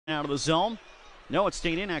out of the zone. No, it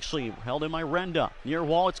stayed in, actually. Held in by Renda. Near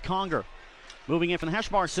wall, it's Conger. Moving in from the hash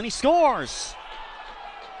bars, and he scores!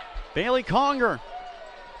 Bailey Conger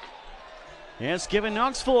has given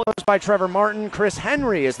Knoxville. By Trevor Martin. Chris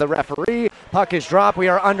Henry is the referee. Puck is dropped. We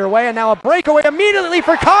are underway, and now a breakaway immediately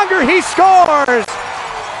for Conger. He scores!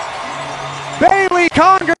 Bailey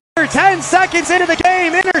Conger, 10 seconds into the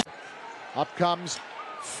game. Up comes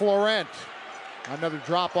Florent. Another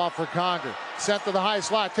drop off for Conger. Sent to the high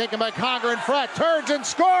slot. Taken by Conger in front. Turns and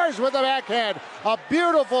scores with the backhand. A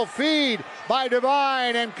beautiful feed by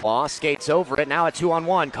Devine. And Law skates over it. Now a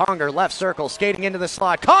 2-on-1. Conger left circle skating into the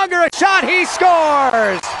slot. Conger a shot. He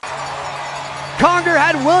scores! Conger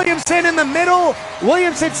had Williamson in the middle.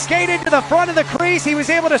 Williamson skated to the front of the crease. He was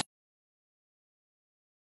able to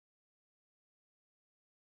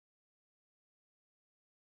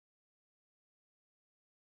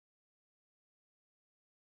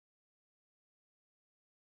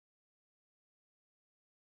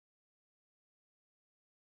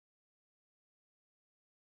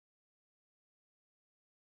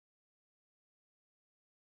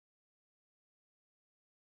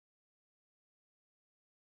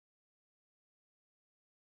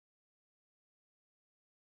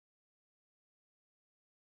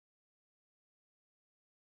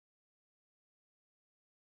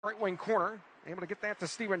right wing corner, able to get that to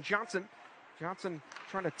Steven Johnson. Johnson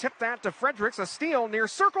trying to tip that to Fredericks, a steal near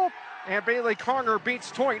circle, and Bailey Conger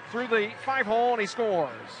beats Toit through the 5-hole, and he scores.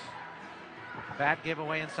 Bad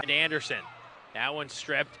giveaway inside Anderson. That one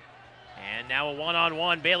stripped, and now a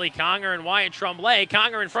one-on-one. Bailey Conger and Wyatt Tremblay.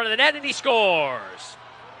 Conger in front of the net, and he scores.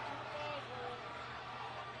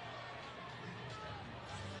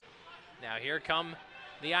 Now here come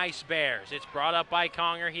the Ice Bears. It's brought up by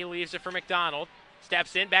Conger. He leaves it for McDonald.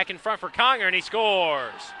 Steps in, back in front for Conger, and he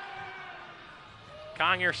scores.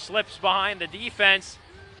 Conger slips behind the defense.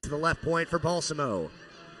 To the left point for Balsamo.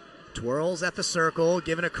 Twirls at the circle,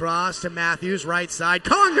 given across to Matthews, right side.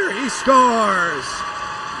 Conger, he scores!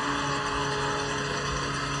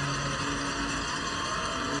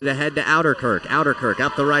 Ahead to Outerkirk. Outerkirk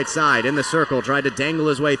up the right side, in the circle, tried to dangle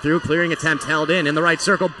his way through. Clearing attempt held in the right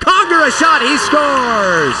circle. Conger, a shot, he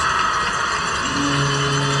scores!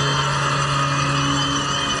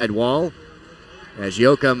 Wall as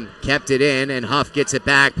Joachim kept it in, and Huff gets it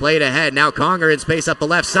back, played ahead. Now Conger in space up the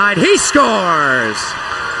left side. He scores!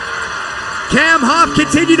 Cam Huff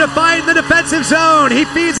continued to fight in the defensive zone. He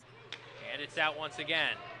feeds. And it's out once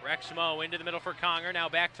again. Rex Moe into the middle for Conger. Now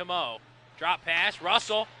back to Moe. Drop pass,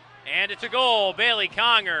 Russell, and it's a goal. Bailey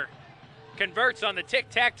Conger converts on the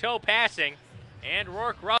tic-tac-toe passing, and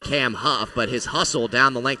Rourke Russell. Cam Huff, but his hustle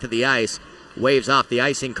down the length of the ice waves off the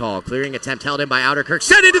icing call. Clearing attempt held in by Outerkirk.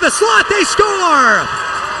 Sent into the slot. They score!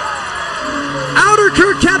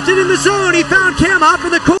 Outerkirk kept it in the zone. He found Cam Huff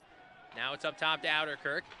in the corner. Now it's up top to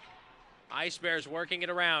Outerkirk. Ice Bears working it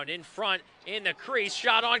around in front in the crease.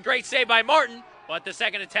 Shot on. Great save by Martin, but the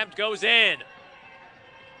second attempt goes in.